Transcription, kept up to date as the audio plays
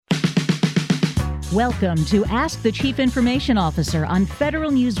Welcome to Ask the Chief Information Officer on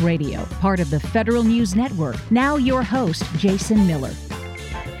Federal News Radio, part of the Federal News Network. Now your host, Jason Miller.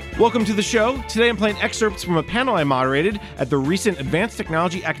 Welcome to the show. Today I'm playing excerpts from a panel I moderated at the recent Advanced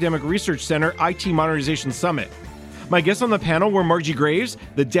Technology Academic Research Center IT Modernization Summit. My guests on the panel were Margie Graves,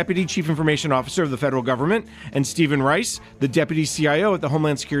 the Deputy Chief Information Officer of the federal government, and Stephen Rice, the Deputy CIO at the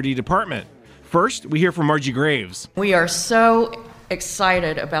Homeland Security Department. First, we hear from Margie Graves. We are so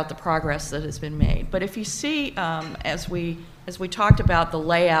excited about the progress that has been made. But if you see, as we talked about the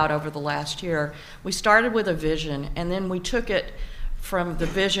layout over the last year, we started with a vision, and then we took it from the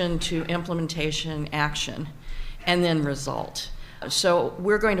vision to implementation, action, and then result. So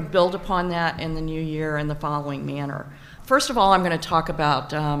we're going to build upon that in the new year in the following manner. First of all, I'm going to talk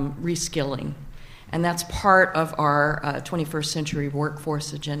about reskilling, and that's part of our 21st century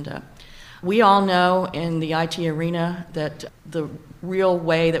workforce agenda. We all know in the IT arena that the real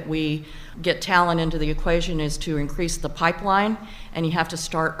way that we get talent into the equation is to increase the pipeline, and you have to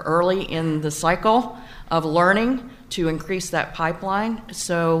start early in the cycle of learning to increase that pipeline.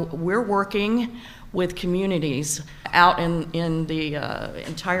 So we're working with communities out in the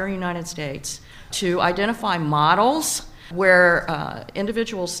entire United States to identify models where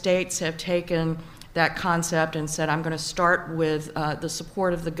individual states have taken that concept and said, I'm going to start with the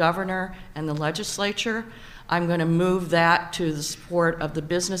support of the governor and the legislature. I'm going to move that to the support of the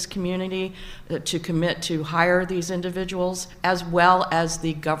business community to commit to hire these individuals, as well as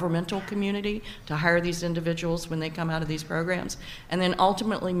the governmental community to hire these individuals when they come out of these programs, and then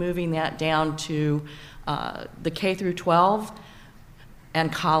ultimately moving that down to the K through 12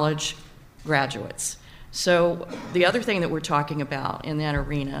 and college graduates. So the other thing that we're talking about in that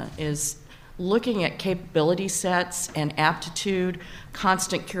arena is looking at capability sets and aptitude,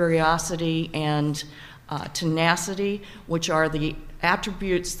 constant curiosity, and tenacity, which are the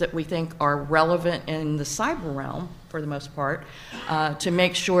attributes that we think are relevant in the cyber realm, for the most part, to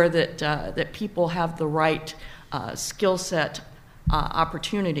make sure that people have the right skill set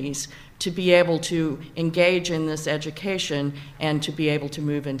opportunities to be able to engage in this education and to be able to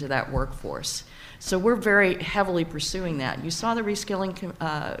move into that workforce. So we're very heavily pursuing that. You saw the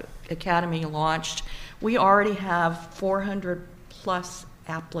Reskilling Academy launched. We already have 400 plus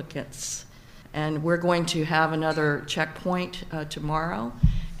applicants, and we're going to have another checkpoint tomorrow,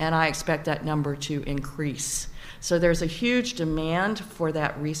 and I expect that number to increase. So there's a huge demand for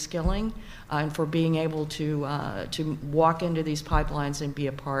that reskilling and for being able to walk into these pipelines and be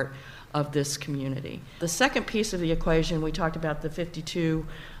a part of this community. The second piece of the equation, we talked about the 52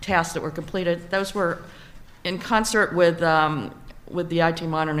 tasks that were completed. Those were in concert with the IT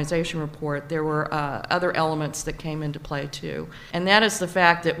modernization report. There were other elements that came into play too. And that is the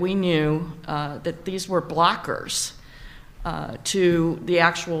fact that we knew that these were blockers to the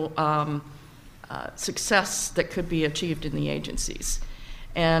actual success that could be achieved in the agencies.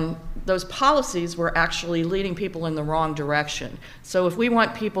 And those policies were actually leading people in the wrong direction. So if we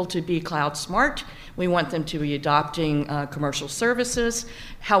want people to be cloud smart, we want them to be adopting commercial services.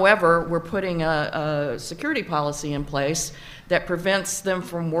 However, we're putting a security policy in place that prevents them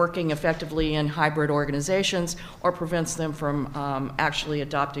from working effectively in hybrid organizations or prevents them from actually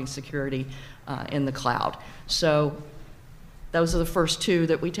adopting security in the cloud. So those are the first two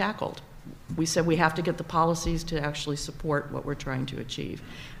that we tackled. We said we have to get the policies to actually support what we're trying to achieve.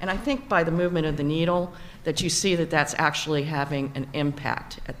 And I think by the movement of the needle that you see that that's actually having an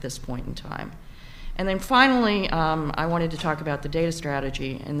impact at this point in time. And then finally, I wanted to talk about the data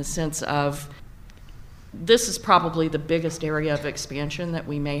strategy in the sense of this is probably the biggest area of expansion that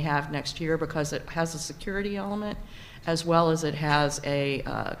we may have next year because it has a security element as well as it has a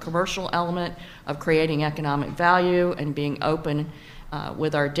commercial element of creating economic value and being open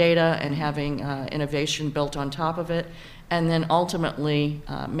with our data and having innovation built on top of it, and then ultimately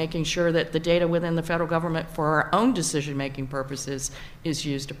making sure that the data within the federal government for our own decision-making purposes is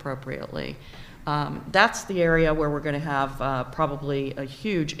used appropriately. That's the area where we're going to have probably a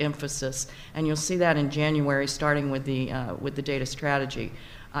huge emphasis, and you'll see that in January, starting with the data strategy.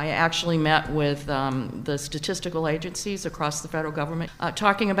 I actually met with the statistical agencies across the federal government,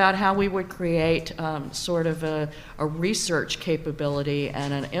 talking about how we would create sort of a research capability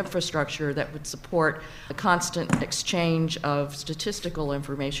and an infrastructure that would support a constant exchange of statistical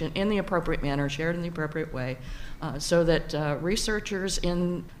information in the appropriate manner, shared in the appropriate way, so that researchers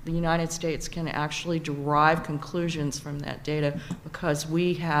in the United States can actually derive conclusions from that data because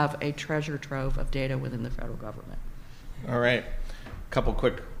we have a treasure trove of data within the federal government. All right. Couple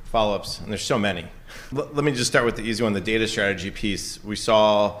quick follow-ups, and there's so many. Let me just start with the easy one, the data strategy piece. We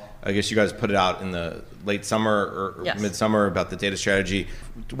saw I guess you guys put it out in the late summer or Yes. midsummer about the data strategy.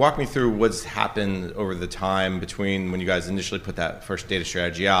 Walk me through what's happened over the time between when you guys initially put that first data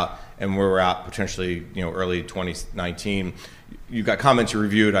strategy out and where we're at potentially, early 2019. You've got comments you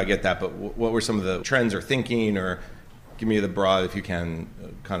reviewed, I get that, but what were some of the trends or thinking, or give me the broad, if you can,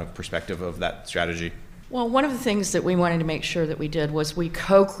 kind of perspective of that strategy? Well, one of the things that we wanted to make sure that we did was we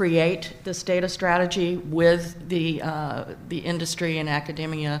co-create this data strategy with the industry and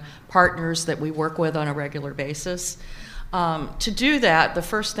academia partners that we work with on a regular basis. To do that, the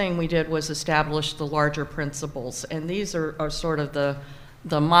first thing we did was establish the larger principles, and these are sort of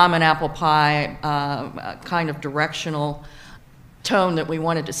the mom and apple pie kind of directional tone that we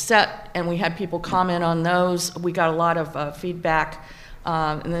wanted to set, and we had people comment on those. We got a lot of feedback.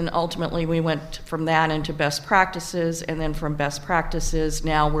 And then ultimately we went from that into best practices, and then from best practices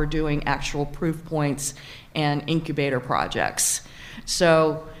now we're doing actual proof points and incubator projects.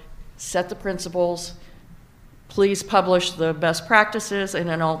 So set the principles, please publish the best practices, and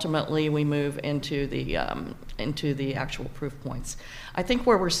then ultimately we move into the actual proof points. I think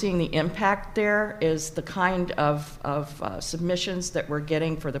where we're seeing the impact there is the kind of submissions that we're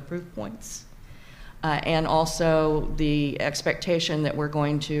getting for the proof points. And also the expectation that we're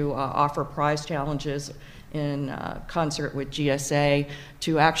going to offer prize challenges in concert with GSA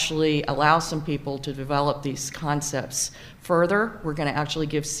to actually allow some people to develop these concepts further. We're going to actually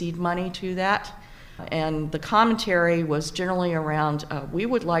give seed money to that. And the commentary was generally around, we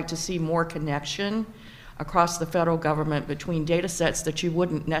would like to see more connection across the federal government between data sets that you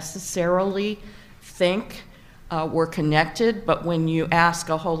wouldn't necessarily think were connected, but when you ask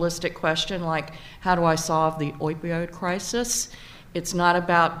a holistic question like, how do I solve the opioid crisis? It's not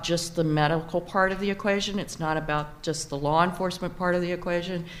about just the medical part of the equation. It's not about just the law enforcement part of the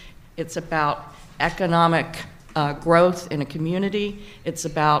equation. It's about economic growth in a community. It's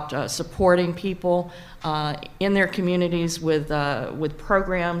about supporting people in their communities with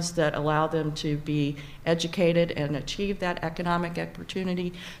programs that allow them to be educated and achieve that economic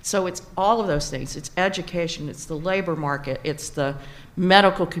opportunity. So it's all of those things. It's education, it's the labor market, it's the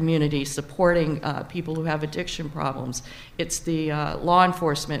medical community supporting people who have addiction problems. It's the law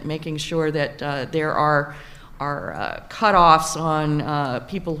enforcement making sure that there are cutoffs on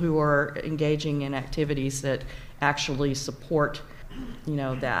people who are engaging in activities that actually support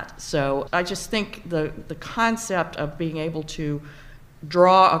that. So I just think the concept of being able to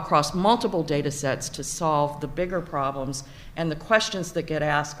draw across multiple data sets to solve the bigger problems, and the questions that get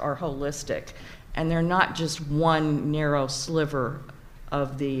asked are holistic, and they're not just one narrow sliver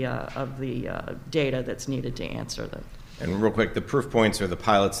of the data that's needed to answer them. And real quick, the proof points or the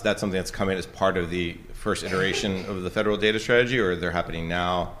pilots, that's something that's coming as part of the first iteration of the federal data strategy, or they're happening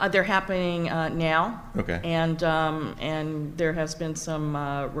now? They're happening now. Okay. And there has been some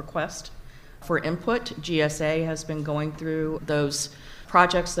request for input. GSA has been going through those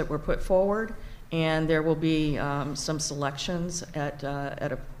projects that were put forward, and there will be some selections at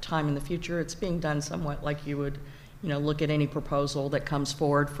a time in the future. It's being done somewhat like you would look at any proposal that comes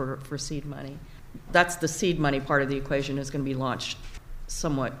forward for seed money. That's the seed money part of the equation is going to be launched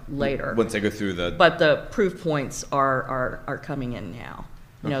somewhat later. Once they go through But the proof points are coming in now.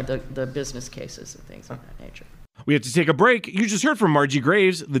 The business cases and things of that nature. We have to take a break. You just heard from Margie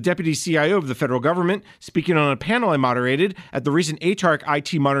Graves, the Deputy CIO of the federal government, speaking on a panel I moderated at the recent ATARC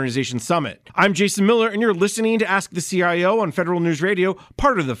IT Modernization Summit. I'm Jason Miller, and you're listening to Ask the CIO on Federal News Radio,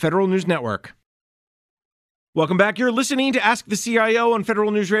 part of the Federal News Network. Welcome back. You're listening to Ask the CIO on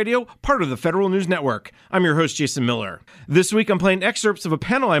Federal News Radio, part of the Federal News Network. I'm your host, Jason Miller. This week, I'm playing excerpts of a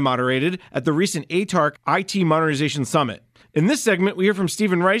panel I moderated at the recent ATARC IT Modernization Summit. In this segment, we hear from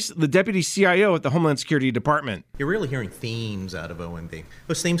Stephen Rice, the Deputy CIO at the Homeland Security Department. You're really hearing themes out of OMB.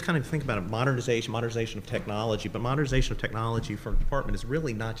 Those themes kind of think about it, modernization of technology, but modernization of technology for a department is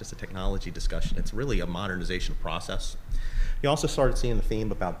really not just a technology discussion. It's really a modernization process. You also started seeing the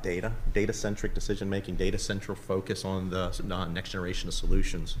theme about data-centric decision-making, data-central focus on the next generation of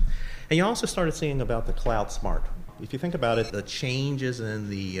solutions. And you also started seeing about the cloud smart. If you think about it, the changes in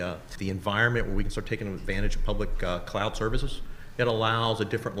the environment where we can start taking advantage of public cloud services, it allows a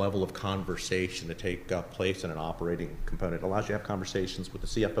different level of conversation to take place in an operating component. It allows you to have conversations with the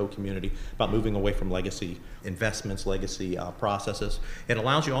CFO community about moving away from legacy investments, legacy processes. It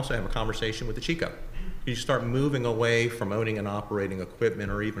allows you also to have a conversation with the CHICO. You start moving away from owning and operating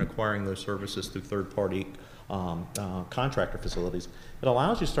equipment or even acquiring those services through third-party contractor facilities. It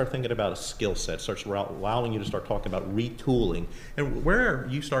allows you to start thinking about a skill set, starts allowing you to start talking about retooling, and where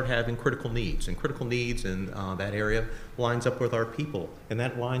you start having critical needs. And critical needs in that area lines up with our people, and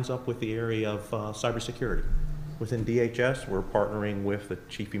that lines up with the area of cybersecurity. Within DHS, we're partnering with the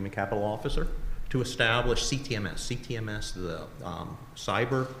Chief Human Capital Officer to establish CTMS. CTMS, the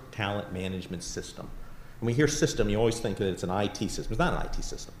Cyber Talent Management System. When we hear system, you always think that it's an IT system. It's not an IT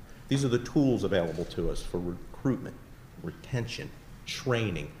system. These are the tools available to us for recruitment, retention,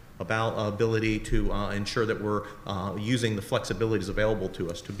 training, about ability to ensure that we're using the flexibilities available to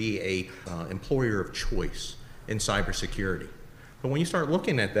us to be a employer of choice in cybersecurity. But when you start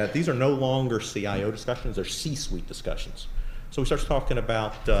looking at that, these are no longer CIO discussions, they're C-suite discussions. So we start talking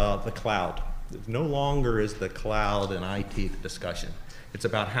about the cloud. No longer is the cloud and IT the discussion. It's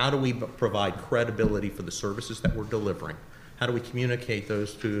about how do we provide credibility for the services that we're delivering. How do we communicate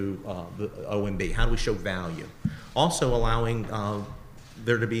those to the OMB? How do we show value? Also allowing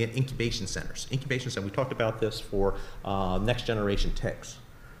there to be incubation centers. Incubation centers, we talked about this for next generation techs.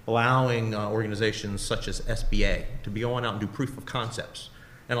 Allowing organizations such as SBA to be going out and do proof of concepts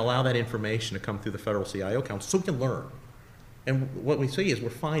and allow that information to come through the Federal CIO Council so we can learn. And what we see is we're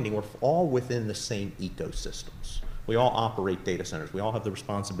finding we're all within the same ecosystems. We all operate data centers. We all have the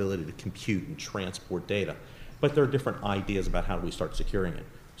responsibility to compute and transport data. But there are different ideas about how do we start securing it.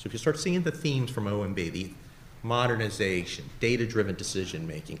 So if you start seeing the themes from OMB, the modernization, data-driven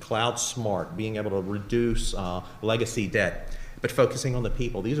decision-making, cloud smart, being able to reduce legacy debt, but focusing on the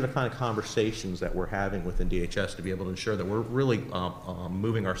people. These are the kind of conversations that we're having within DHS to be able to ensure that we're really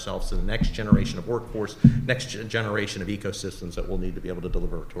moving ourselves to the next generation of workforce, next generation of ecosystems that we'll need to be able to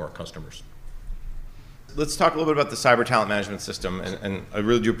deliver to our customers. Let's talk a little bit about the cyber talent management system, and I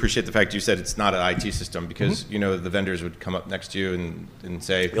really do appreciate the fact you said it's not an IT system, because you know the vendors would come up next to you and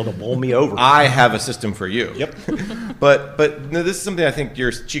say, Be able to bowl me over. I have a system for you. Yep. but no, this is something I think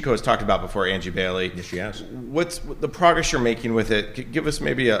your Chico has talked about before, Angie Bailey. Yes, she has. What's the progress you're making with it? Give us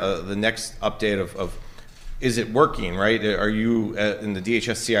maybe the next update of is it working, right? Are you in the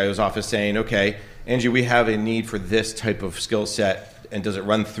DHS CIO's office saying, okay, Angie, we have a need for this type of skill set, and does it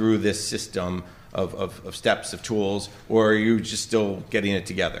run through this system of steps, of tools, or are you just still getting it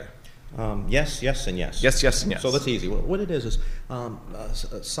together? Yes, yes, and yes. Yes, yes, and yes. So that's easy. What it is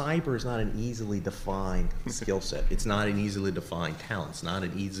cyber is not an easily defined skill set. It's not an easily defined talent. It's not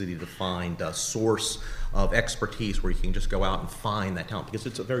an easily defined source of expertise where you can just go out and find that talent, because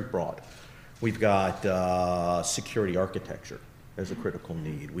it's very broad. We've got security architecture as a critical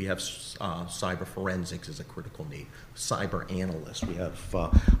need. We have cyber forensics as a critical need. Cyber analysts. We have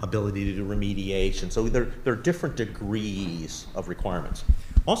ability to do remediation. So there are different degrees of requirements.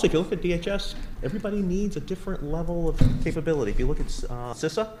 Also, if you look at DHS, everybody needs a different level of capability. If you look at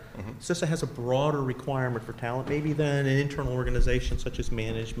CISA, CISA has a broader requirement for talent maybe than an internal organization such as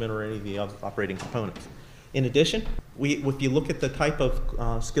management or any of the other operating components. In addition, if you look at the type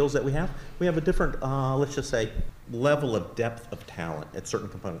of skills that we have a different, let's just say, level of depth of talent at certain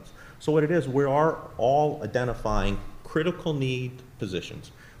components. So what it is, we are all identifying critical need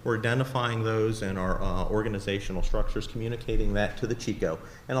positions. We're identifying those in our organizational structures, communicating that to the Chico,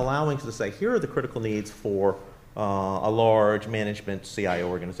 and allowing us to say, here are the critical needs for a large management CIO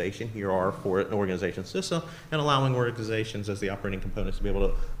organization. Here are for an organization CISA, and allowing organizations as the operating components to be able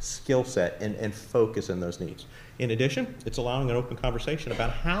to skill set and focus in those needs. In addition, it's allowing an open conversation about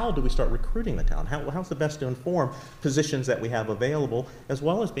how do we start recruiting the talent? How's the best to inform positions that we have available, as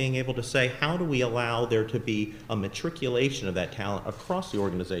well as being able to say, how do we allow there to be a matriculation of that talent across the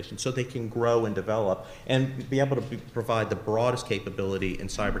organization so they can grow and develop and be able to provide the broadest capability in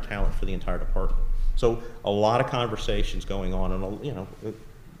cyber talent for the entire department. So a lot of conversations going on, and you know,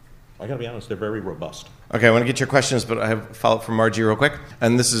 I got to be honest, they're very robust. Okay, I want to get your questions, but I have a follow-up from Margie real quick.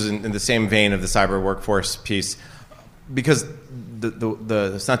 And this is in the same vein of the cyber workforce piece, because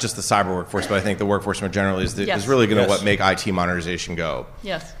it's not just the cyber workforce, but I think the workforce more generally is really going to what make IT modernization go.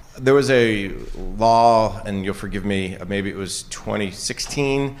 Yes. There was a law, and you'll forgive me, maybe it was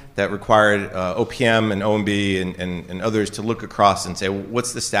 2016, that required OPM and OMB and others to look across and say, well,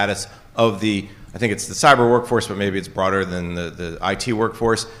 what's the status of I think it's the cyber workforce, but maybe it's broader than the IT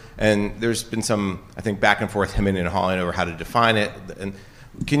workforce. And there's been some, I think, back and forth hemming and hawing over how to define it. And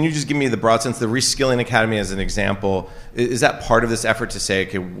can you just give me the broad sense, the Reskilling Academy as an example, is that part of this effort to say,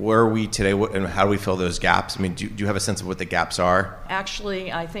 okay, where are we today and how do we fill those gaps? I mean, do you have a sense of what the gaps are?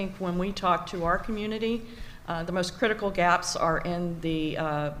 Actually, I think when we talk to our community, the most critical gaps are in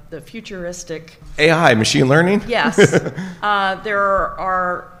the futuristic... AI, machine learning? Yes. There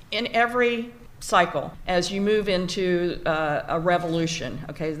are, in every cycle, as you move into a revolution,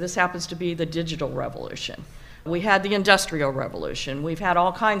 okay, this happens to be the digital revolution. We had the Industrial Revolution. We've had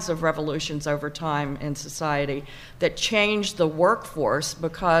all kinds of revolutions over time in society that change the workforce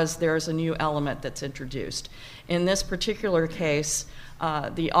because there's a new element that's introduced. In this particular case,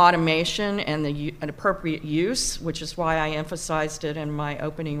 the automation and an appropriate use, which is why I emphasized it in my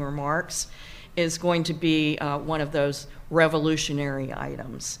opening remarks, is going to be one of those revolutionary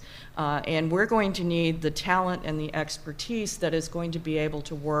items. And we're going to need the talent and the expertise that is going to be able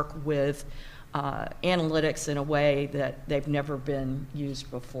to work with analytics in a way that they've never been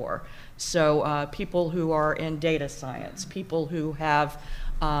used before. So people who are in data science, people who have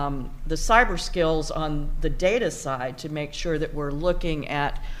the cyber skills on the data side to make sure that we're looking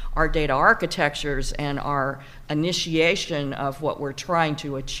at our data architectures and our initiation of what we're trying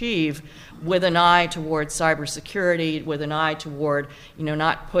to achieve with an eye toward cybersecurity, with an eye toward,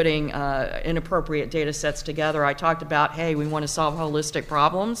 not putting inappropriate data sets together. I talked about, hey, we want to solve holistic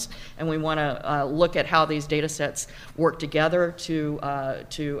problems, and we want to look at how these data sets work together to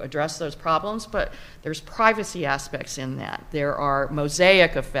address those problems, but there's privacy aspects in that. There are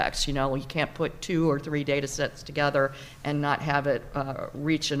mosaic effects. You can't put 2 or 3 data sets together and not have it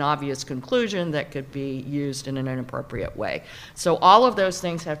reach an obvious conclusion that could be used in an inappropriate way. So all of those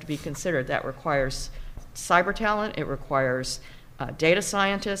things have to be considered. That requires cyber talent, it requires data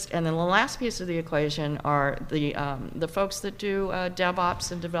scientists, and then the last piece of the equation are the folks that do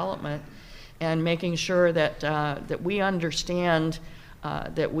DevOps and development, and making sure that we understand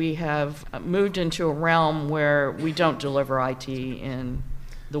that we have moved into a realm where we don't deliver IT in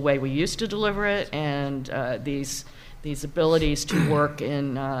the way we used to deliver it, and these abilities to work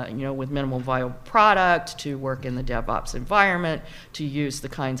in, with minimal viable product, to work in the DevOps environment, to use the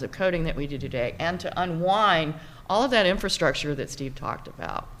kinds of coding that we do today, and to unwind all of that infrastructure that Steve talked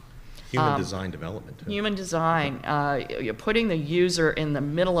about. Human design development. Too. Human design, you're putting the user in the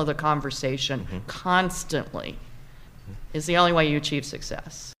middle of the conversation constantly is the only way you achieve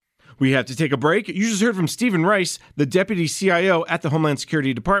success. We have to take a break. You just heard from Stephen Rice, the Deputy CIO at the Homeland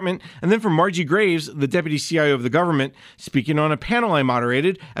Security Department, and then from Margie Graves, the Deputy CIO of the government, speaking on a panel I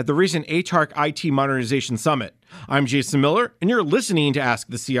moderated at the recent AHRQ IT Modernization Summit. I'm Jason Miller, and you're listening to Ask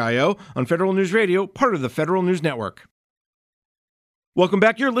the CIO on Federal News Radio, part of the Federal News Network. Welcome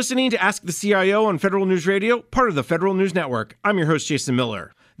back. You're listening to Ask the CIO on Federal News Radio, part of the Federal News Network. I'm your host, Jason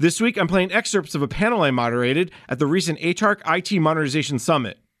Miller. This week, I'm playing excerpts of a panel I moderated at the recent AHRQ IT Modernization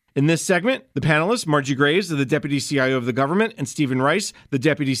Summit. In this segment, the panelists, Margie Graves, the Deputy CIO of the government, and Stephen Rice, the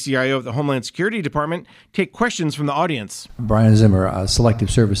Deputy CIO of the Homeland Security Department, take questions from the audience. Brian Zimmer,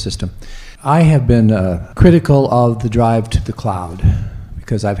 Selective Service System. I have been critical of the drive to the cloud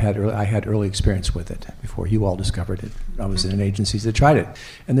because I had early experience with it before you all discovered it. I was in agencies that tried it.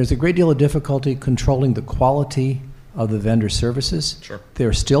 And there's a great deal of difficulty controlling the quality of the vendor services. Sure.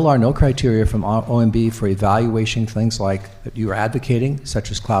 There still are no criteria from OMB for evaluating things like that you are advocating,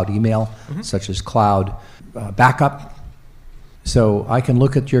 such as cloud email, such as cloud backup. So I can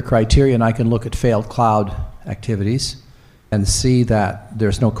look at your criteria and I can look at failed cloud activities and see that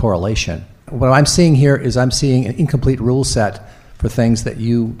there's no correlation. What I'm seeing here is I'm seeing an incomplete rule set for things that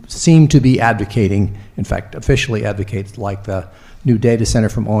you seem to be advocating, in fact, officially advocate, like the new data center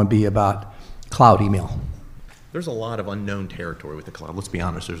from OMB about cloud email. There's a lot of unknown territory with the cloud. Let's be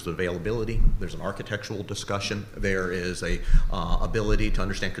honest. There's availability. There's an architectural discussion. There is a ability to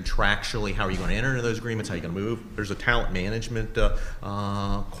understand contractually how are you going to enter into those agreements, how are you going to move. There's a talent management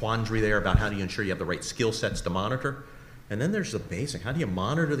quandary there about how do you ensure you have the right skill sets to monitor. And then there's the basic. How do you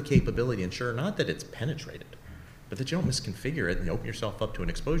monitor the capability, ensure not that it's penetrated, but that you don't misconfigure it and open yourself up to an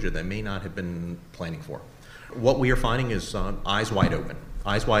exposure that may not have been planning for. What we are finding is eyes wide open.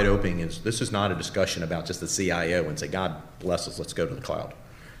 Eyes wide open is this is not a discussion about just the CIO and say, God bless us, let's go to the cloud.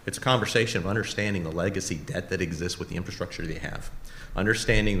 It's a conversation of understanding the legacy debt that exists with the infrastructure that you have,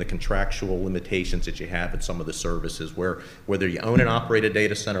 understanding the contractual limitations that you have in some of the services, where whether you own and operate a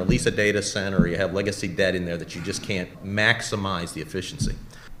data center, lease a data center, or you have legacy debt in there that you just can't maximize the efficiency.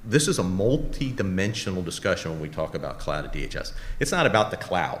 This is a multi-dimensional discussion when we talk about cloud at DHS. It's not about the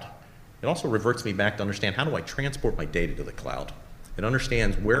cloud. It also reverts me back to understand how do I transport my data to the cloud. It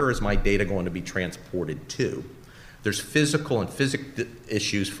understands where is my data going to be transported to. There's physical and physics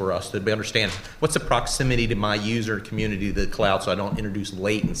issues for us to understand what's the proximity to my user community to the cloud so I don't introduce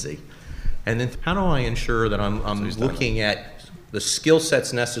latency. And then how do I ensure that I'm looking at the skill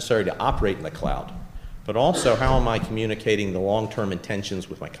sets necessary to operate in the cloud, but also how am I communicating the long-term intentions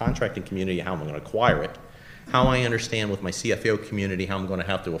with my contracting community, how I'm going to acquire it, how I understand with my CFO community how I'm going to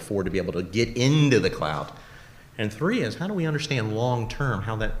have to afford to be able to get into the cloud. And 3 is how do we understand long-term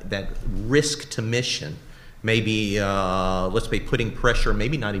how that risk to mission may be, let's say, putting pressure,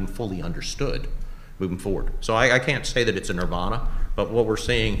 maybe not even fully understood, moving forward. So I can't say that it's a nirvana, but what we're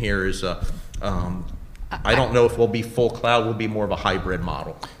seeing here is I don't know if we'll be full cloud. We'll be more of a hybrid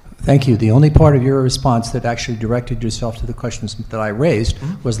model. Thank you. The only part of your response that actually directed yourself to the questions that I raised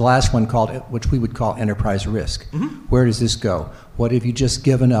was the last one, which we would call enterprise risk. Where does this go? What have you just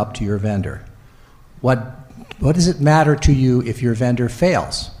given up to your vendor? What does it matter to you if your vendor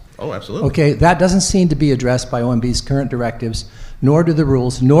fails? Oh, absolutely. Okay, that doesn't seem to be addressed by OMB's current directives, nor do the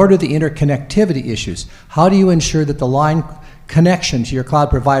rules, nor do the interconnectivity issues. How do you ensure that the line connection to your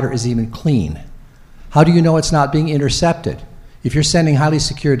cloud provider is even clean? How do you know it's not being intercepted? If you're sending highly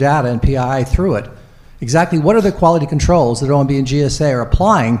secure data and PII through it, exactly what are the quality controls that OMB and GSA are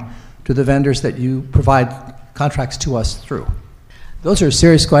applying to the vendors that you provide contracts to us through? Those are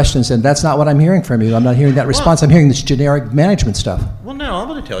serious questions, and that's not what I'm hearing from you. I'm not hearing that response. I'm hearing this generic management stuff. Well, no, I'm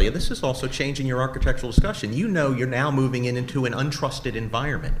going to tell you, this is also changing your architectural discussion. You know you're now moving into an untrusted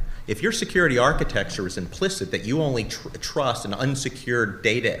environment. If your security architecture is implicit that you only trust an unsecured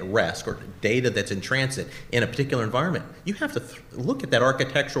data at rest or data that's in transit in a particular environment, you have to look at that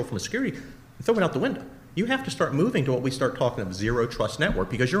architectural from a security and throw it out the window. You have to start moving to what we start talking of zero trust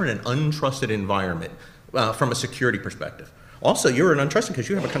network because you're in an untrusted environment from a security perspective. Also, you're an untrusted because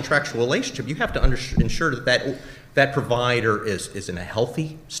you have a contractual relationship. You have to ensure that provider is in a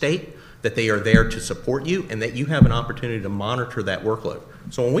healthy state, that they are there to support you, and that you have an opportunity to monitor that workload.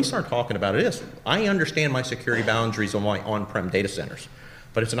 So when we start talking about it, I understand my security boundaries on my on-prem data centers.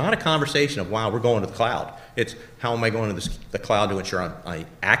 But it's not a conversation of, wow, we're going to the cloud. It's how am I going to the cloud to ensure I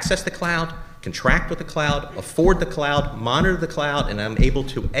access the cloud, contract with the cloud, afford the cloud, monitor the cloud, and I'm able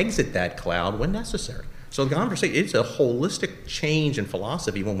to exit that cloud when necessary. So the conversation, it's a holistic change in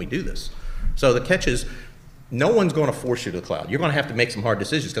philosophy when we do this. So the catch is, no one's going to force you to the cloud. You're going to have to make some hard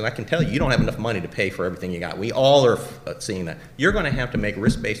decisions because I can tell you, you don't have enough money to pay for everything you got. We all are seeing that. You're going to have to make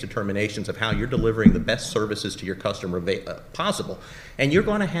risk-based determinations of how you're delivering the best services to your customer possible. And you're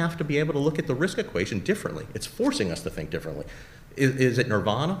going to have to be able to look at the risk equation differently. It's forcing us to think differently. Is it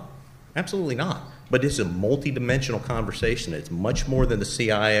nirvana? Absolutely not. But it's a multi-dimensional conversation. It's much more than the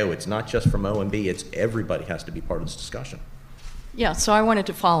CIO. It's not just from OMB. It's everybody has to be part of this discussion. Yeah, so I wanted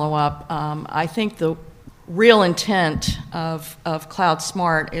to follow up. I think the real intent of Cloud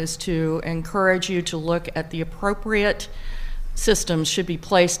Smart is to encourage you to look at the appropriate systems should be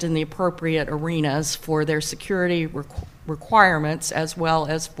placed in the appropriate arenas for their security requirements as well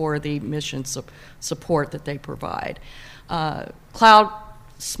as for the mission support that they provide. Cloud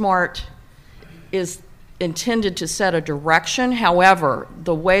Smart is intended to set a direction. However,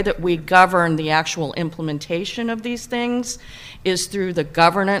 the way that we govern the actual implementation of these things is through the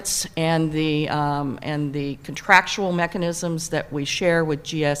governance and the contractual mechanisms that we share with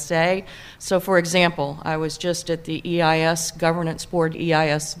GSA. So, for example, I was just at the EIS Governance Board,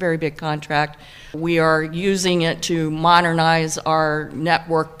 EIS, very big contract. We are using it to modernize our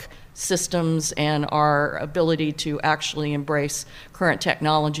network systems and our ability to actually embrace current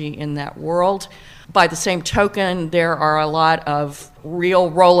technology in that world. By the same token, there are a lot of real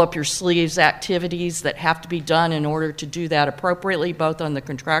roll-up-your-sleeves activities that have to be done in order to do that appropriately, both on the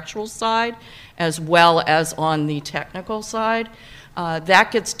contractual side as well as on the technical side.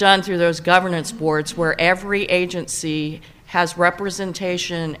 That gets done through those governance boards where every agency has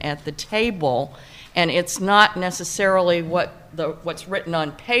representation at the table, and it's not necessarily what's written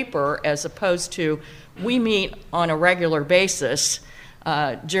on paper as opposed to we meet on a regular basis,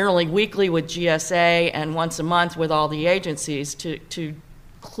 generally weekly with GSA and once a month with all the agencies to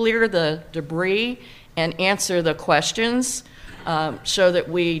clear the debris and answer the questions so that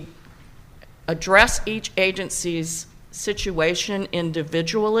we address each agency's situation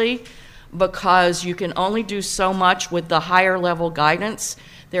individually, because you can only do so much with the higher level guidance.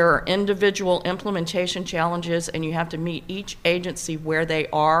 There are individual implementation challenges, and you have to meet each agency where they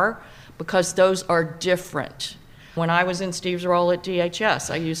are because those are different. When I was in Steve's role at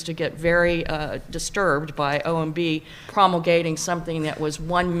DHS, I used to get very disturbed by OMB promulgating something that was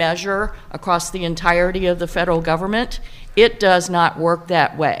one measure across the entirety of the federal government. It does not work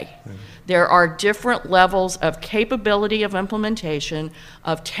that way. Mm-hmm. There are different levels of capability of implementation,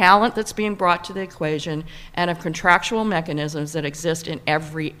 of talent that's being brought to the equation, and of contractual mechanisms that exist in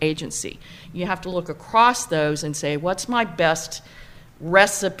every agency. You have to look across those and say, what's my best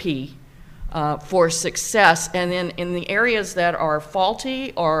recipe for success? And then in the areas that are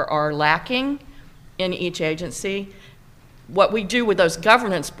faulty or are lacking in each agency, what we do with those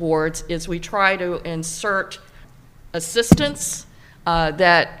governance boards is we try to insert assistance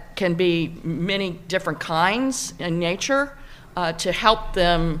that can be many different kinds in nature to help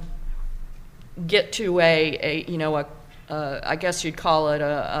them get to I guess you'd call it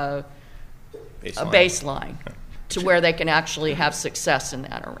baseline to where they can actually have success in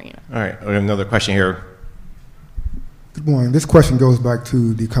that arena. All right, we have another question here. Good morning. This question goes back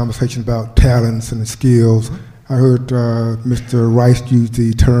to the conversation about talents and the skills. I heard Mr. Rice use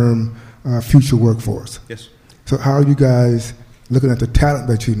the term future workforce. Yes. So how are you guys looking at the talent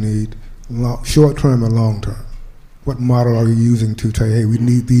that you need, short term and long term? What model are you using to say, hey, we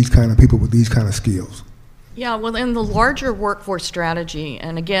need these kind of people with these kind of skills? Yeah, well, in the larger workforce strategy,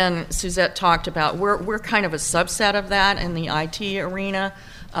 and again, Suzette talked about, we're kind of a subset of that in the IT arena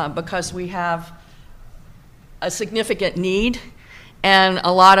because we have a significant need, and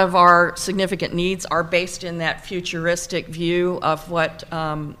a lot of our significant needs are based in that futuristic view of what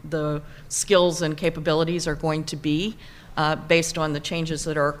the skills and capabilities are going to be based on the changes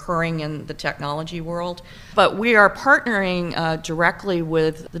that are occurring in the technology world. But we are partnering directly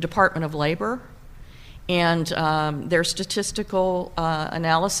with the Department of Labor and their statistical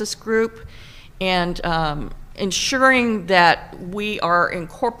analysis group, and ensuring that we are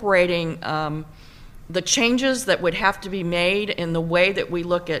incorporating the changes that would have to be made in the way that we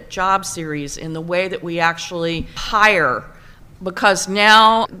look at job series, in the way that we actually hire, because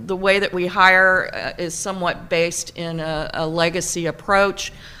now the way that we hire is somewhat based in a legacy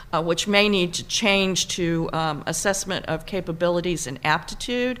approach, which may need to change to assessment of capabilities and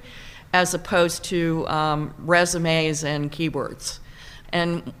aptitude, as opposed to resumes and keywords.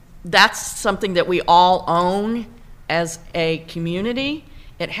 And that's something that we all own as a community.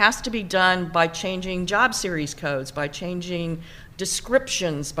 It has to be done by changing job series codes, by changing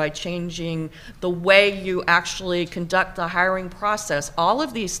descriptions, by changing the way you actually conduct the hiring process. All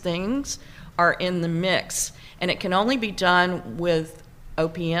of these things are in the mix, and it can only be done with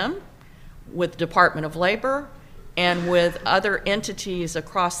OPM, with Department of Labor, and with other entities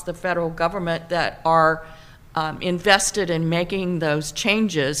across the federal government that are invested in making those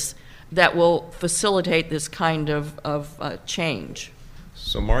changes that will facilitate this kind of change.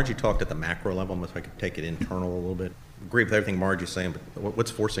 So Margie talked at the macro level. If I could take it internal a little bit. Agree with everything Margie's saying, but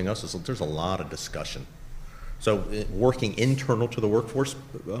what's forcing us is there's a lot of discussion. So working internal to the workforce,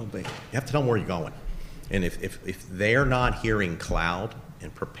 well, you have to tell them where you're going. And if they're not hearing cloud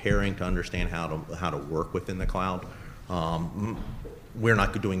and preparing to understand how to work within the cloud, we're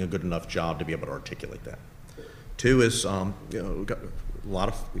not doing a good enough job to be able to articulate that. Two is, a lot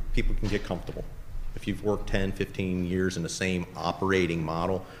of people can get comfortable. If you've worked 10, 15 years in the same operating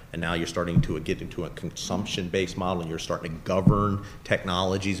model, and now you're starting to get into a consumption-based model, and you're starting to govern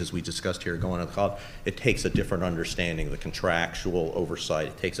technologies, as we discussed here, going to the cloud, it takes a different understanding of the contractual oversight.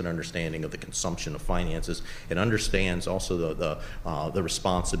 It takes an understanding of the consumption of finances. It understands also the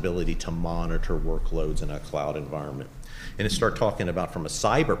responsibility to monitor workloads in a cloud environment. And it start talking about, from a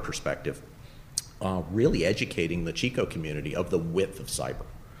cyber perspective, really educating the Chico community of the width of cyber.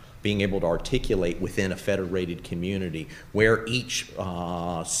 Being able to articulate within a federated community where each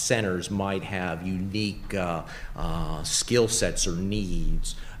centers might have unique skill sets or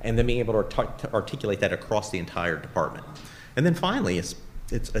needs, and then being able to articulate that across the entire department. And then finally, it's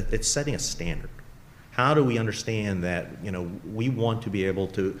setting a standard. How do we understand that we want to be able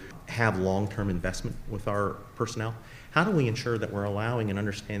to have long-term investment with our personnel? How do we ensure that we're allowing and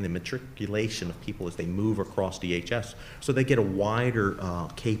understanding the matriculation of people as they move across DHS so they get a wider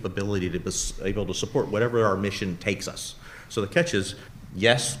capability to be able to support whatever our mission takes us? So the catch is,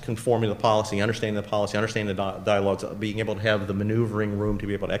 yes, conforming to the policy, understanding the dialogues, being able to have the maneuvering room to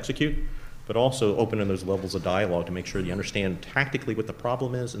be able to execute, but also opening those levels of dialogue to make sure you understand tactically what the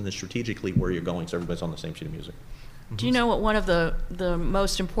problem is and then strategically where you're going so everybody's on the same sheet of music. Do you know what one of the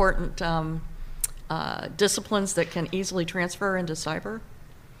most important disciplines that can easily transfer into cyber?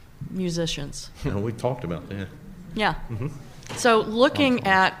 Musicians. We talked about that. Yeah. Mm-hmm. So looking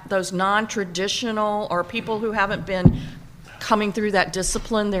at those non-traditional, or people who haven't been coming through that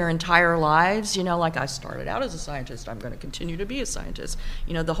discipline their entire lives, like I started out as a scientist, I'm going to continue to be a scientist.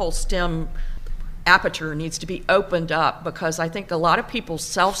 The whole STEM aperture needs to be opened up, because I think a lot of people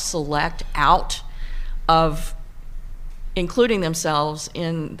self-select out of including themselves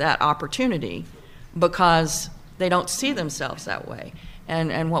in that opportunity because they don't see themselves that way.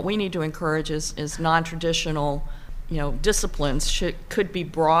 And what we need to encourage is non-traditional, disciplines could be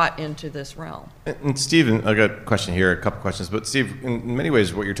brought into this realm. And Steve, I got a question here, a couple questions. But Steve, in many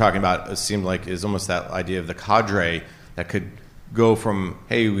ways, what you're talking about seemed like is almost that idea of the cadre that could go from,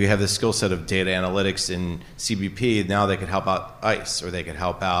 hey, we have this skill set of data analytics in CBP, now they could help out ICE or they could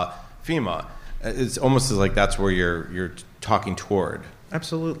help out FEMA. It's almost as like that's where you're talking toward.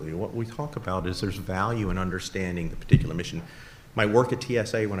 Absolutely. What we talk about is there's value in understanding the particular mission. My work at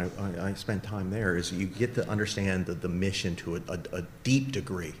TSA, when I spent time there, is you get to understand the mission to a deep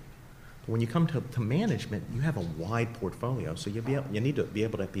degree. When you come to management, you have a wide portfolio, so you need to be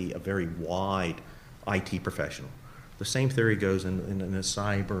able to be a very wide IT professional. The same theory goes in a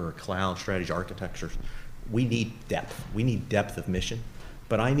cyber or cloud strategy architecture. We need depth. We need depth of mission,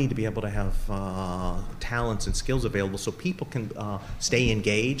 but I need to be able to have talents and skills available so people can stay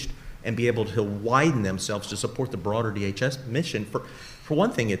engaged and be able to widen themselves to support the broader DHS mission. For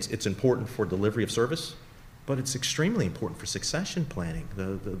one thing, it's important for delivery of service, but it's extremely important for succession planning.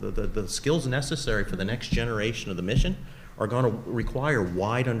 The skills necessary for the next generation of the mission are going to require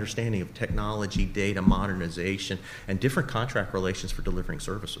wide understanding of technology, data modernization, and different contract relations for delivering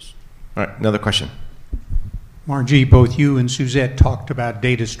services. All right, another question. Margie, both you and Suzette talked about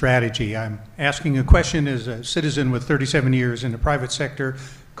data strategy. I'm asking a question as a citizen with 37 years in the private sector,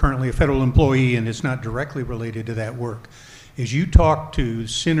 currently a federal employee, and it's not directly related to that work. As you talk to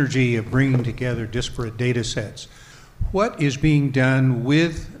synergy of bringing together disparate data sets, what is being done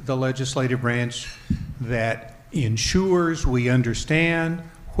with the legislative branch that ensures we understand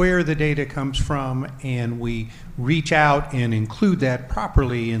where the data comes from and we reach out and include that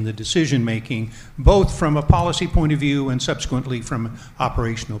properly in the decision making, both from a policy point of view and subsequently from an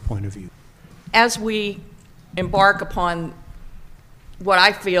operational point of view? As we embark upon what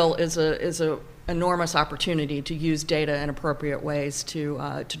I feel is a enormous opportunity to use data in appropriate ways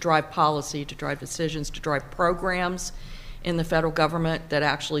to drive policy, to drive decisions, to drive programs in the federal government that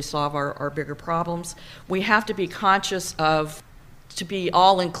actually solve our bigger problems. We have to be conscious to be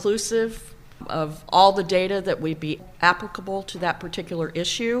all-inclusive of all the data that would be applicable to that particular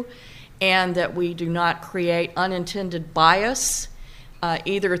issue, and that we do not create unintended bias,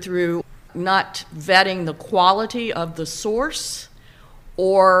 either through not vetting the quality of the source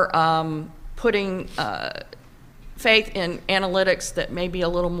or putting faith in analytics that may be a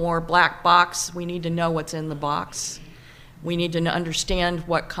little more black box. We need to know what's in the box. We need to understand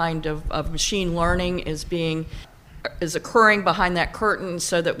what kind of machine learning is occurring behind that curtain,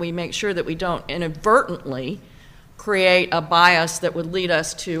 so that we make sure that we don't inadvertently create a bias that would lead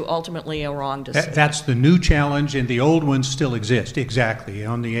us to ultimately a wrong decision. That's the new challenge, and the old ones still exist, exactly,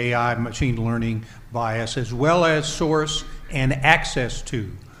 on the AI machine learning bias, as well as source and access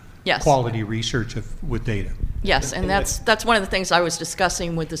to quality research with data. Yes, and that's one of the things I was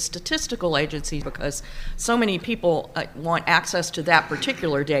discussing with the statistical agencies, because so many people want access to that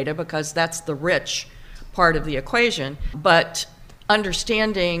particular data because that's the rich part of the equation. But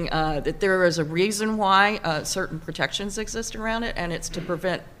understanding that there is a reason why certain protections exist around it, and it's to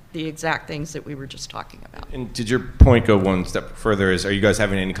prevent the exact things that we were just talking about. And did your point go one step further? Are you guys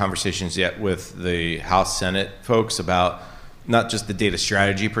having any conversations yet with the House Senate folks about not just the data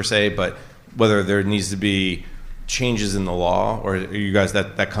strategy per se, but whether there needs to be changes in the law, or are you guys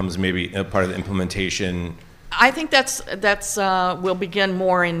that comes maybe a part of the implementation? I think that's will begin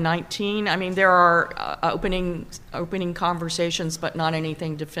more in 19. I mean, there are opening conversations, but not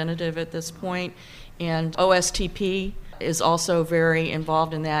anything definitive at this point. And OSTP is also very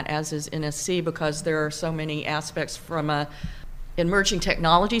involved in that, as is NSC, because there are so many aspects from a emerging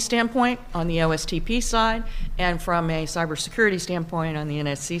technology standpoint on the OSTP side, and from a cybersecurity standpoint on the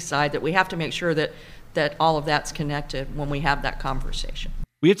NSC side, that we have to make sure that all of that's connected when we have that conversation.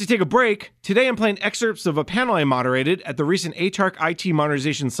 We have to take a break. Today I'm playing excerpts of a panel I moderated at the recent ATARC IT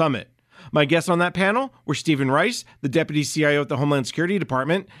Modernization Summit. My guests on that panel were Stephen Rice, the Deputy CIO at the Homeland Security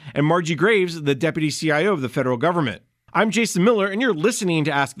Department, and Margie Graves, the Deputy CIO of the federal government. I'm Jason Miller, and you're listening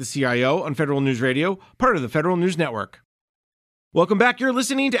to Ask the CIO on Federal News Radio, part of the Federal News Network. Welcome back. You're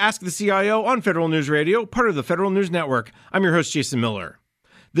listening to Ask the CIO on Federal News Radio, part of the Federal News Network. I'm your host, Jason Miller.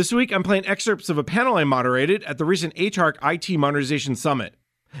 This week, I'm playing excerpts of a panel I moderated at the recent ATARC IT Modernization Summit.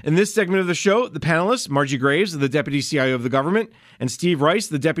 In this segment of the show, the panelists, Margie Graves, the Deputy CIO of the government, and Steve Rice,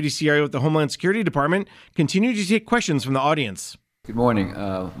 the Deputy CIO at the Homeland Security Department, continue to take questions from the audience. Good morning.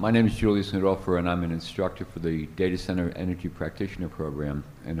 My name is Julius Nudolfer, and I'm an instructor for the Data Center Energy Practitioner Program.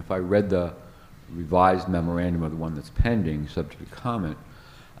 And if I read the revised memorandum, or the one that's pending, subject to comment,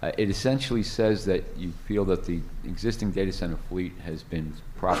 it essentially says that you feel that the existing data center fleet has been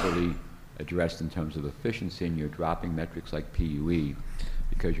properly addressed in terms of efficiency, and you're dropping metrics like PUE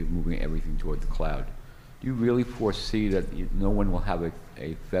because you're moving everything toward the cloud. Do you really foresee that no one will have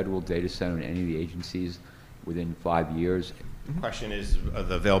a federal data center in any of the agencies within 5 years? The question is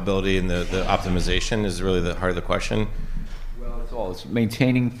the availability and the optimization is really the heart of the question. Well, it's all. It's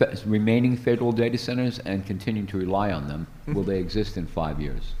maintaining remaining federal data centers and continuing to rely on them. Will they exist in 5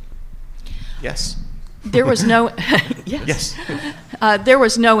 years? Yes. There was no yes. There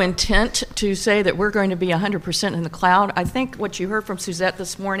was no intent to say that we're going to be 100% in the cloud. I think what you heard from Suzette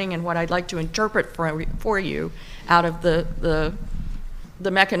this morning, and what I'd like to interpret for you out of the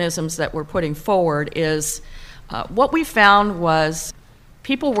the mechanisms that we're putting forward is what we found was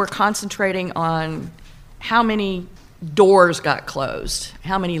people were concentrating on how many doors got closed,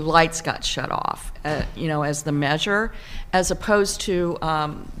 how many lights got shut off, as the measure, as opposed to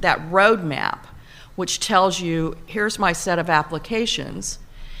that roadmap, which tells you, here's my set of applications.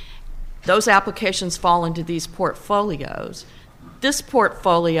 Those applications fall into these portfolios. This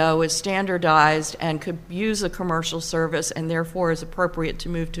portfolio is standardized and could use a commercial service and therefore is appropriate to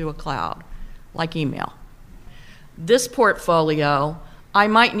move to a cloud, like email. This portfolio, I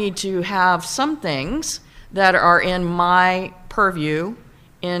might need to have some things that are in my purview,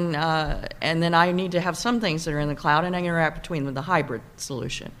 and then I need to have some things that are in the cloud, and I interact between with the hybrid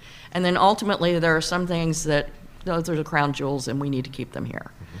solution. And then ultimately, there are some things that those are the crown jewels, and we need to keep them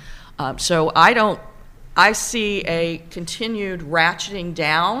here. So I see a continued ratcheting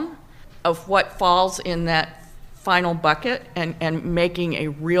down of what falls in that final bucket, and making a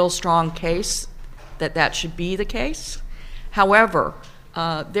real strong case that should be the case. However,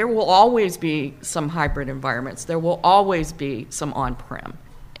 there will always be some hybrid environments. There will always be some on-prem.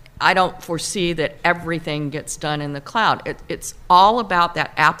 I don't foresee that everything gets done in the cloud. It's all about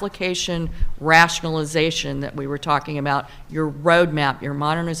that application rationalization that we were talking about, your roadmap, your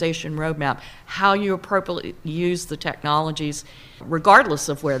modernization roadmap, how you appropriately use the technologies, regardless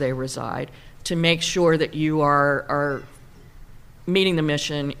of where they reside, to make sure that you are meeting the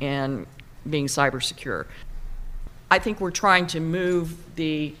mission and being cyber secure. I think we're trying to move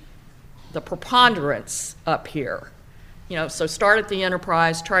the preponderance up here. So start at the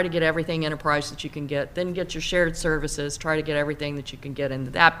enterprise, try to get everything enterprise that you can get, then get your shared services, try to get everything that you can get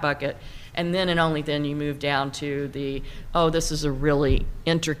into that bucket, and then and only then you move down to this is a really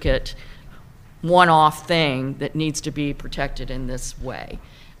intricate one-off thing that needs to be protected in this way.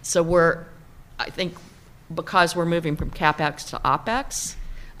 So I think because we're moving from CapEx to OpEx,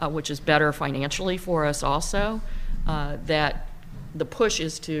 which is better financially for us also, that the push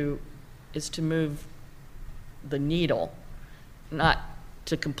is to move the needle, not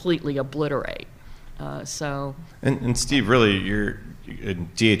to completely obliterate. And Steve, really, you're in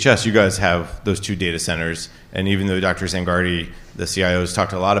DHS, you guys have those 2 data centers, and even though Dr. Zangardi, the CIO, has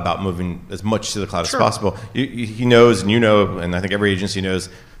talked a lot about moving as much to the cloud as possible, he knows, and and I think every agency knows,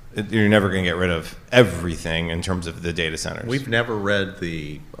 you're never going to get rid of everything in terms of the data centers. We've never read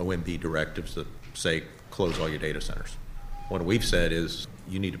the OMB directives that say close all your data centers. What we've said is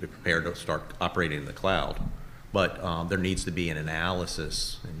you need to be prepared to start operating in the cloud. But there needs to be an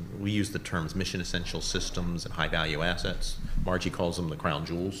analysis. And we use the terms mission essential systems and high value assets. Margie calls them the crown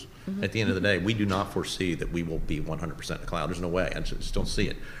jewels. Mm-hmm. At the end of the day, we do not foresee that we will be 100% in the cloud. There's no way. I just don't see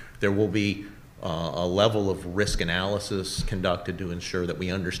it. There will be a level of risk analysis conducted to ensure that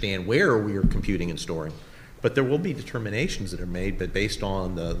we understand where we are computing and storing. But there will be determinations that are made, but based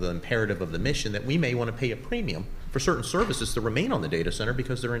on the imperative of the mission, that we may want to pay a premium for certain services to remain on the data center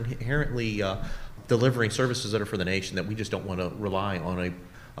because they're inherently delivering services that are for the nation, that we just don't want to rely on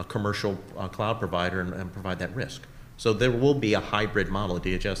a commercial cloud provider and provide that risk. So there will be a hybrid model at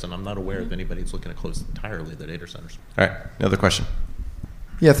DHS, and I'm not aware of anybody that's looking to close entirely the data centers. All right, another question.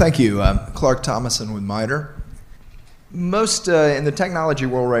 Yeah, thank you. Clark Thomason with MITRE. Most in the technology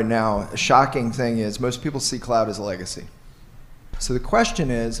world right now, a shocking thing is most people see cloud as a legacy. So the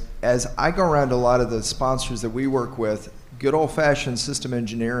question is, as I go around to a lot of the sponsors that we work with, good old-fashioned system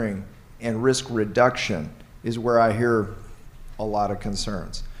engineering and risk reduction is where I hear a lot of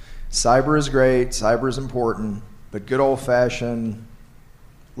concerns. Cyber is great, cyber is important, but good old-fashioned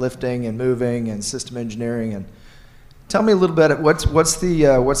lifting and moving and system engineering. And tell me a little bit, what's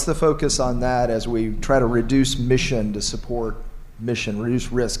the focus on that as we try to reduce mission to support mission,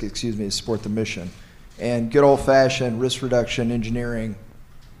 reduce risk, to support the mission, and good old-fashioned risk reduction engineering,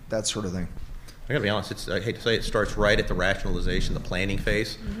 that sort of thing. I gotta be honest, I hate to say it starts right at the rationalization, the planning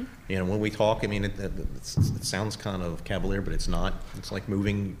phase. Mm-hmm. When we talk, it sounds kind of cavalier, but it's not. It's like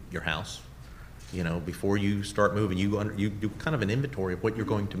moving your house. Before you start moving, you do kind of an inventory of what you're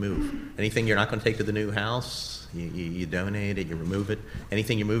going to move. Anything you're not going to take to the new house, you donate it, you remove it.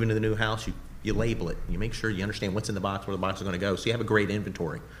 Anything you move into the new house, you label it. You make sure you understand what's in the box, where the box is going to go, so you have a great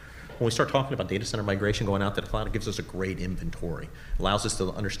inventory. When we start talking about data center migration going out to the cloud, it gives us a great inventory. It allows us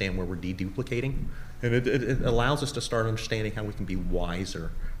to understand where we're deduplicating, and it allows us to start understanding how we can be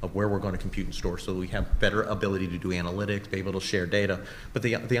wiser of where we're going to compute and store, so we have better ability to do analytics, be able to share data. But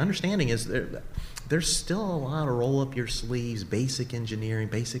the understanding is there's still a lot of roll up your sleeves, basic engineering,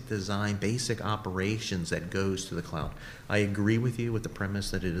 basic design, basic operations that goes to the cloud. I agree with you with the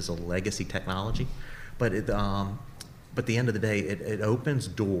premise that it is a legacy technology, but at the end of the day, it opens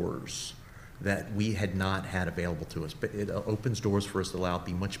doors that we had not had available to us. But it opens doors for us to allow to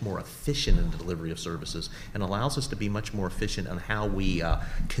be much more efficient in the delivery of services and allows us to be much more efficient on how we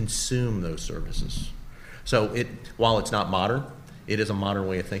consume those services. So while it's not modern, it is a modern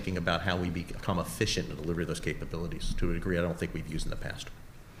way of thinking about how we become efficient in the delivery of those capabilities to a degree I don't think we've used in the past.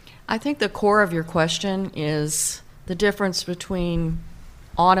 I think the core of your question is the difference between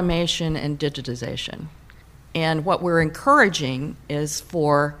automation and digitization. And what we're encouraging is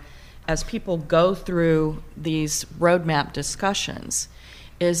as people go through these roadmap discussions,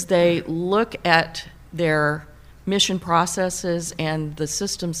 is they look at their mission processes and the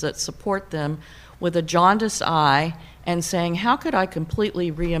systems that support them with a jaundiced eye and saying, how could I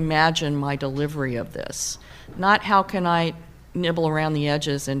completely reimagine my delivery of this? Not how can I nibble around the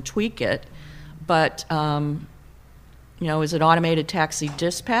edges and tweak it, but is it automated taxi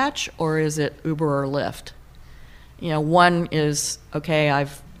dispatch or is it Uber or Lyft? One is, okay,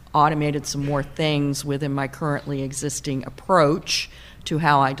 I've automated some more things within my currently existing approach to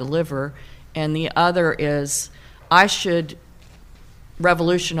how I deliver, and the other is I should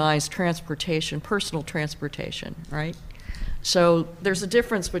revolutionize transportation, personal transportation, right? So there's a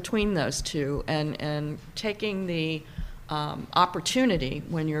difference between those two, and taking the opportunity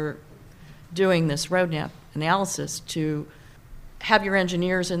when you're doing this roadmap analysis to have your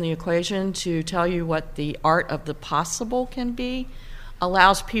engineers in the equation to tell you what the art of the possible can be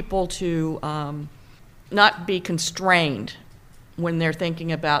allows people to not be constrained when they're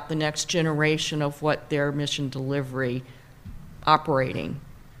thinking about the next generation of what their mission delivery operating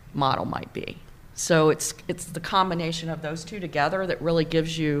model might be. So it's the combination of those two together that really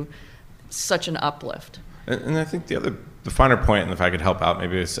gives you such an uplift. And I think the finer point, and if I could help out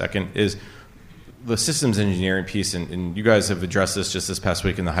maybe a second, is the systems engineering piece, and you guys have addressed this just this past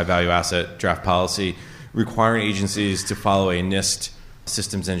week in the high value asset draft policy, requiring agencies to follow a NIST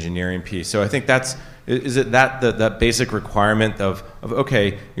systems engineering piece. So I think is it that basic requirement of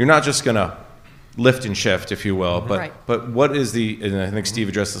okay, you're not just going to lift and shift, if you will, but what is and I think Steve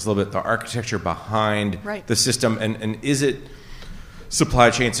addressed this a little bit, the architecture behind the system, and is it supply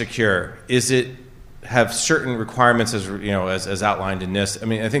chain secure? Is it have certain requirements as outlined in NIST? I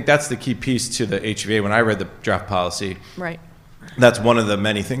mean, I think that's the key piece to the HVA. When I read the draft policy, that's one of the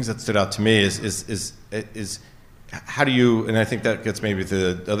many things that stood out to me is how do you, and I think that gets maybe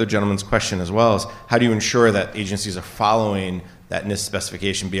to the other gentleman's question as well, is how do you ensure that agencies are following that NIST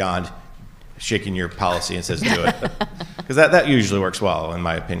specification beyond shaking your policy and says do it? Because that usually works well, in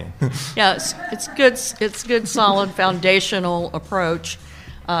my opinion. Yeah, it's good solid foundational approach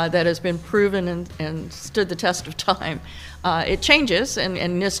that has been proven and stood the test of time. It changes, and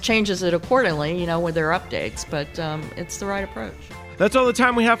NIST changes it accordingly, with their updates, but it's the right approach. That's all the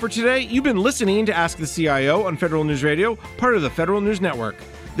time we have for today. You've been listening to Ask the CIO on Federal News Radio, part of the Federal News Network.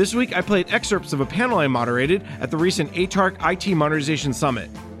 This week, I played excerpts of a panel I moderated at the recent ATARC IT Modernization Summit.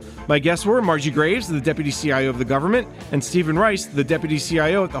 My guests were Margie Graves, the Deputy CIO of the government, and Stephen Rice, the Deputy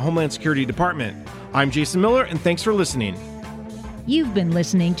CIO at the Homeland Security Department. I'm Jason Miller, and thanks for listening. You've been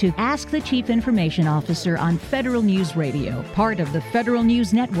listening to Ask the Chief Information Officer on Federal News Radio, part of the Federal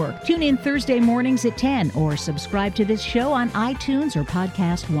News Network. Tune in Thursday mornings at 10 or subscribe to this show on iTunes or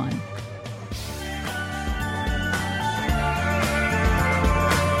Podcast One.